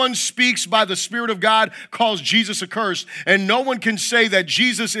no one speaks by the Spirit of God calls Jesus accursed, and no one can say that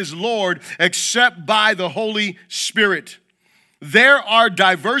Jesus is Lord except by the Holy Spirit. There are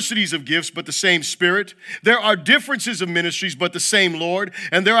diversities of gifts, but the same Spirit. There are differences of ministries, but the same Lord.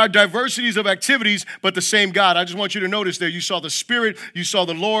 And there are diversities of activities, but the same God. I just want you to notice there, you saw the Spirit, you saw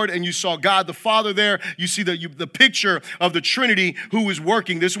the Lord, and you saw God the Father there. You see the picture of the Trinity who is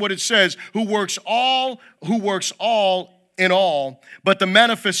working. This is what it says, who works all in all. But the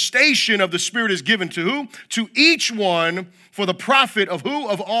manifestation of the Spirit is given to who? To each one for the profit of who?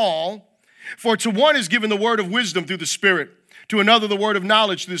 Of all. For to one is given the word of wisdom through the Spirit. To another, the word of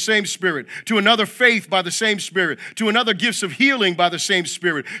knowledge through the same Spirit. To another, faith by the same Spirit. To another, gifts of healing by the same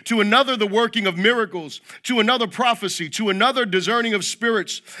Spirit. To another, the working of miracles. To another, prophecy. To another, discerning of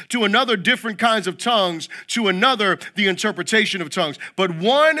spirits. To another, different kinds of tongues. To another, the interpretation of tongues. But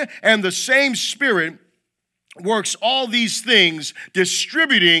one and the same Spirit works all these things,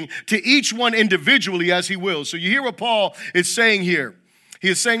 distributing to each one individually as he wills. So you hear what Paul is saying here. He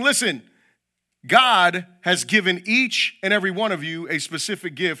is saying, listen, God has given each and every one of you a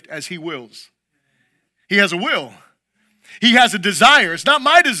specific gift as he wills. He has a will. He has a desire. It's not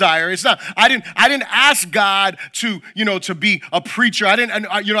my desire. It's not. I didn't ask God to be a preacher. I didn't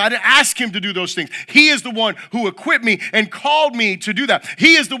ask him to do those things. He is the one who equipped me and called me to do that.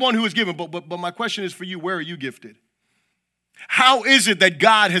 He is the one who has given. But my question is for you, where are you gifted? How is it that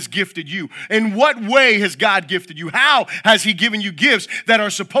God has gifted you? In what way has God gifted you? How has he given you gifts that are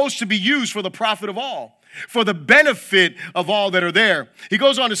supposed to be used for the profit of all, for the benefit of all that are there? He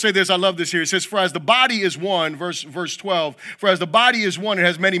goes on to say this. I love this here. He says, for as the body is one, verse 12, for as the body is one, it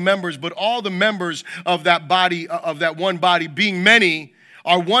has many members, but all the members of that body, of that one body, being many,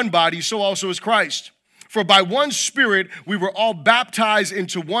 are one body, so also is Christ. For by one Spirit we were all baptized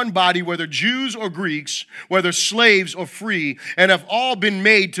into one body, whether Jews or Greeks, whether slaves or free, and have all been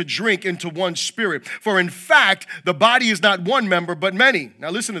made to drink into one Spirit. For in fact, the body is not one member, but many. Now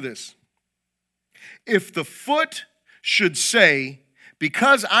listen to this. If the foot should say,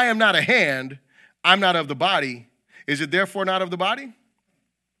 because I am not a hand, I'm not of the body, is it therefore not of the body?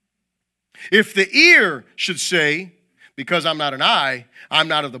 If the ear should say, because I'm not an eye, I'm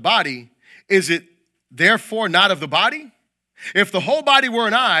not of the body, is it therefore not of the body? If the whole body were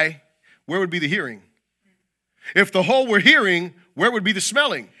an eye, where would be the hearing? If the whole were hearing, where would be the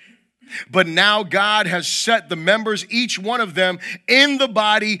smelling? But now God has set the members, each one of them, in the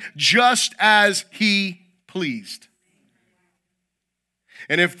body just as he pleased.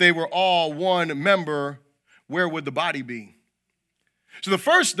 And if they were all one member, where would the body be? So the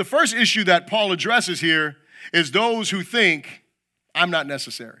first issue that Paul addresses here is those who think I'm not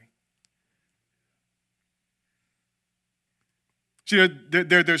necessary. See,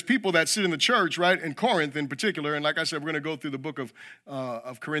 there's people that sit in the church, right, in Corinth in particular, and like I said, we're going to go through the book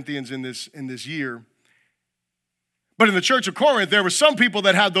of Corinthians in this year. But in the church of Corinth, there were some people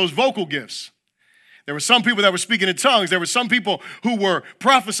that had those vocal gifts. There were some people that were speaking in tongues. There were some people who were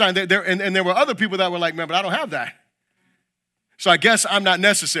prophesying. And there were other people that were like, man, but I don't have that. So I guess I'm not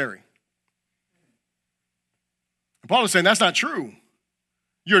necessary. And Paul is saying that's not true.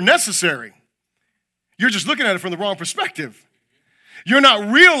 You're necessary. You're just looking at it from the wrong perspective. You're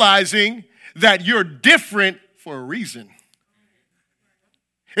not realizing that you're different for a reason.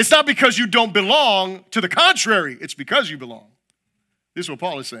 It's not because you don't belong. To the contrary, it's because you belong. This is what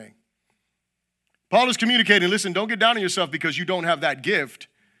Paul is saying. Paul is communicating, listen, don't get down on yourself because you don't have that gift.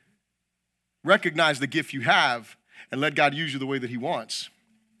 Recognize the gift you have and let God use you the way that he wants.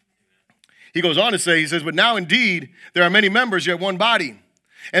 He goes on to say, he says, but now indeed there are many members, yet one body.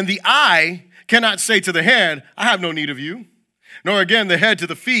 And the eye cannot say to the hand, I have no need of you. Nor again the head to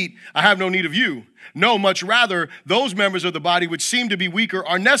the feet, I have no need of you. No, much rather, those members of the body which seem to be weaker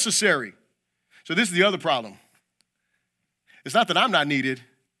are necessary. So this is the other problem. It's not that I'm not needed,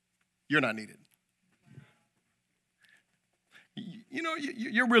 you're not needed. You know,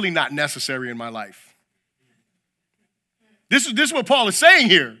 you're really not necessary in my life. This is what Paul is saying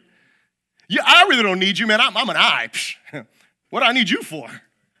here. I really don't need you, man. I'm an eye. What do I need you for?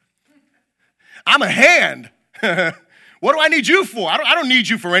 I'm a hand. What do I need you for? I don't need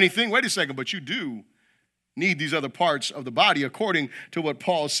you for anything. Wait a second, but you do need these other parts of the body according to what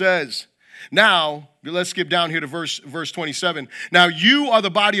Paul says. Now, let's skip down here to verse 27. Now you are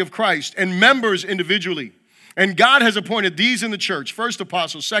the body of Christ and members individually. And God has appointed these in the church, first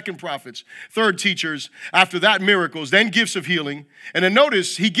apostles, second prophets, third teachers, after that miracles, then gifts of healing. And then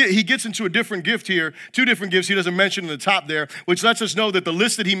notice he gets into a different gift here, two different gifts he doesn't mention in the top there, which lets us know that the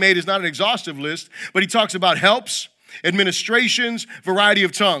list that he made is not an exhaustive list, but he talks about helps, administrations, variety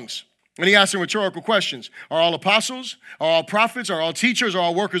of tongues. And he asks some rhetorical questions. Are all apostles? Are all prophets? Are all teachers? Are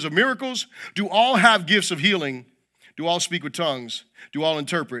all workers of miracles? Do all have gifts of healing? Do all speak with tongues? Do all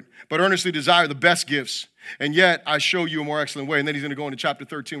interpret? But earnestly desire the best gifts. And yet I show you a more excellent way. And then he's going to go into chapter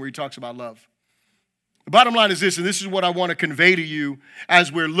 13 where he talks about love. The bottom line is this, and this is what I want to convey to you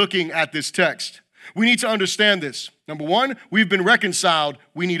as we're looking at this text. We need to understand this. Number one, we've been reconciled.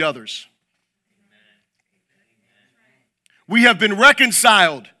 We need others. We have been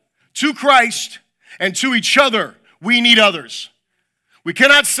reconciled to Christ and to each other. We need others. We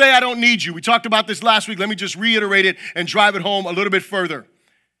cannot say, I don't need you. We talked about this last week. Let me just reiterate it and drive it home a little bit further.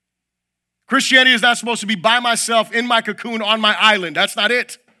 Christianity is not supposed to be by myself, in my cocoon, on my island. That's not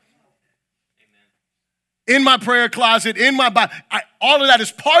it. Amen. In my prayer closet, in my Bible. All of that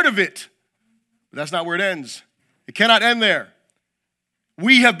is part of it. But that's not where it ends. It cannot end there.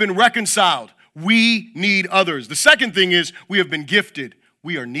 We have been reconciled. We need others. The second thing is we have been gifted.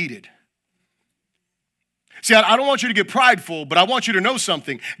 We are needed. See, I don't want you to get prideful, but I want you to know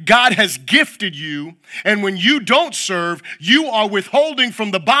something. God has gifted you, and when you don't serve, you are withholding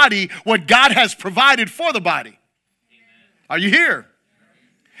from the body what God has provided for the body. Amen. Are you here?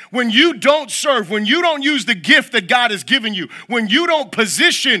 When you don't serve, when you don't use the gift that God has given you, when you don't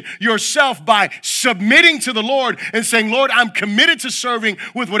position yourself by submitting to the Lord and saying, Lord, I'm committed to serving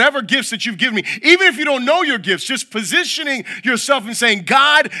with whatever gifts that you've given me, even if you don't know your gifts, just positioning yourself and saying,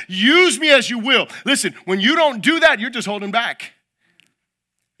 God, use me as you will. Listen, when you don't do that, you're just holding back.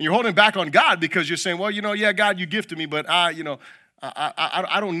 And you're holding back on God because you're saying, well, yeah, God, you gifted me, but I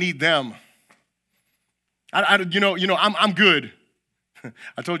don't need them. I'm good.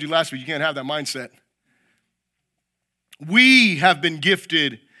 I told you last week, you can't have that mindset. We have been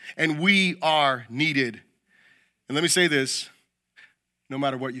gifted and we are needed. And let me say this, no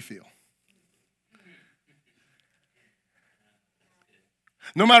matter what you feel.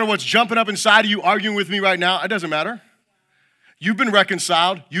 No matter what's jumping up inside of you, arguing with me right now, it doesn't matter. You've been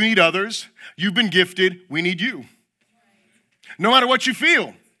reconciled. You need others. You've been gifted. We need you. No matter what you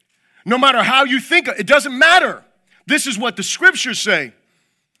feel, no matter how you think, it doesn't matter. This is what the scriptures say.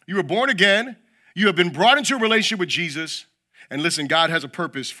 You were born again. You have been brought into a relationship with Jesus. And listen, God has a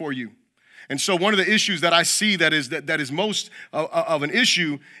purpose for you. And so one of the issues that I see that is most of an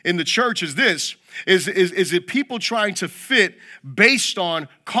issue in the church is this, is it people trying to fit based on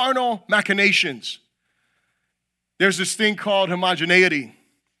carnal machinations. There's this thing called homogeneity,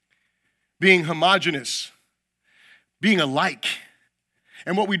 being homogeneous, being alike.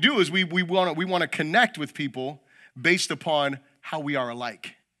 And what we do is we want to connect with people based upon how we are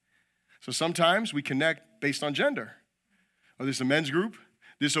alike. So sometimes we connect based on gender. Oh, this is a men's group,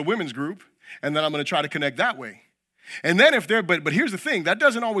 this is a women's group, and then I'm going to try to connect that way. And then but here's the thing, that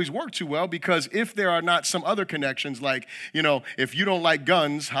doesn't always work too well, because if there are not some other connections, like, if you don't like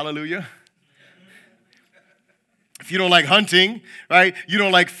guns, hallelujah. If If you don't like hunting, right, you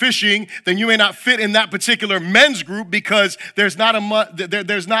don't like fishing, then you may not fit in that particular men's group because there's not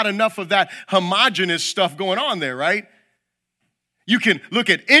enough of that homogenous stuff going on there, right? You can look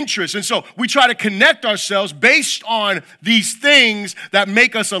at interests. And so we try to connect ourselves based on these things that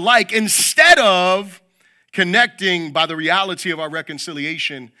make us alike instead of connecting by the reality of our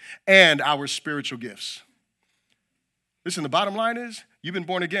reconciliation and our spiritual gifts. Listen, the bottom line is you've been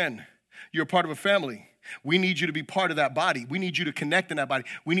born again. You're a part of a family. We need you to be part of that body. We need you to connect in that body.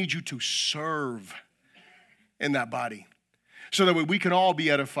 We need you to serve in that body so that we can all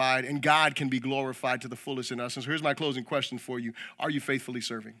be edified and God can be glorified to the fullest in us. And so here's my closing question for you. Are you faithfully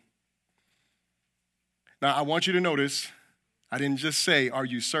serving? Now, I want you to notice, I didn't just say, are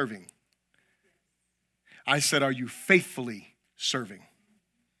you serving? I said, are you faithfully serving?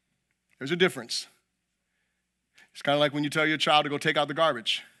 There's a difference. It's kind of like when you tell your child to go take out the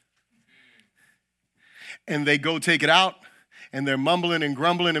garbage. And they go take it out, and they're mumbling and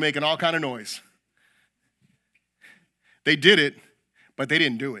grumbling and making all kind of noise. They did it, but they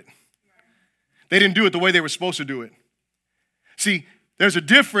didn't do it. They didn't do it the way they were supposed to do it. See, there's a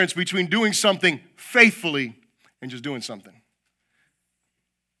difference between doing something faithfully and just doing something.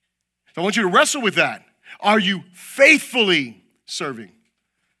 So I want you to wrestle with that. Are you faithfully serving?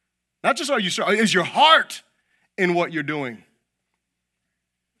 Not just are you serving, is your heart in what you're doing?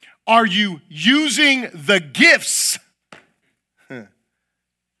 Are you using the gifts?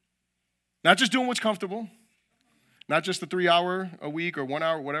 Not just doing what's comfortable. Not just the 3 hour a week or 1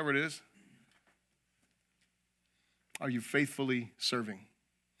 hour, whatever it is. Are you faithfully serving?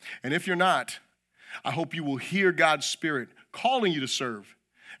 And if you're not, I hope you will hear God's Spirit calling you to serve,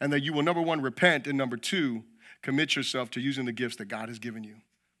 and that you will, number one, repent, and number two, commit yourself to using the gifts that God has given you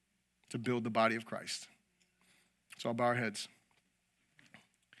to build the body of Christ. So I'll bow our heads.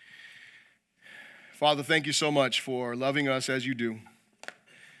 Father, thank you so much for loving us as you do.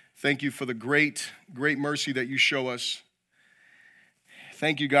 Thank you for the great, great mercy that you show us.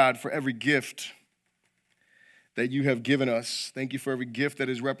 Thank you, God, for every gift that you have given us. Thank you for every gift that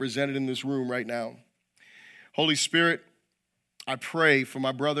is represented in this room right now. Holy Spirit, I pray for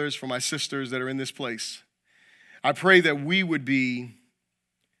my brothers, for my sisters that are in this place. I pray that we would be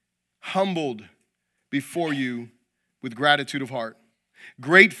humbled before you with gratitude of heart.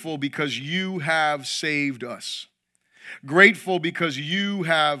 Grateful because you have saved us. Grateful because you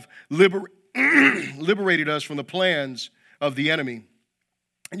have liberated us from the plans of the enemy.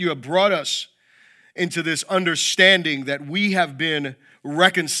 And you have brought us into this understanding that we have been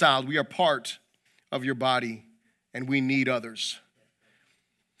reconciled. We are part of your body and we need others.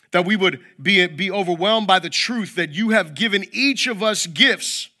 That we would be overwhelmed by the truth that you have given each of us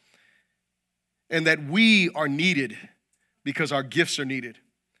gifts and that we are needed because our gifts are needed.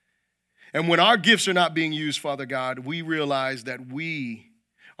 And when our gifts are not being used, Father God, we realize that we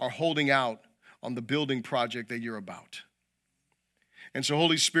are holding out on the building project that you're about. And so,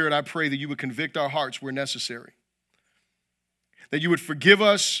 Holy Spirit, I pray that you would convict our hearts where necessary. That you would forgive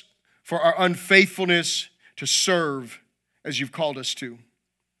us for our unfaithfulness to serve as you've called us to.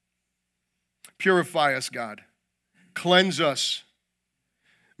 Purify us, God. Cleanse us.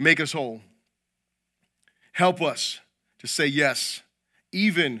 Make us whole. Help us to say yes,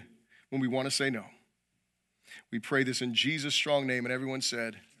 even when we want to say no. We pray this in Jesus' strong name, and everyone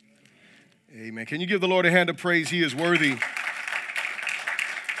said, amen. Can you give the Lord a hand of praise? He is worthy.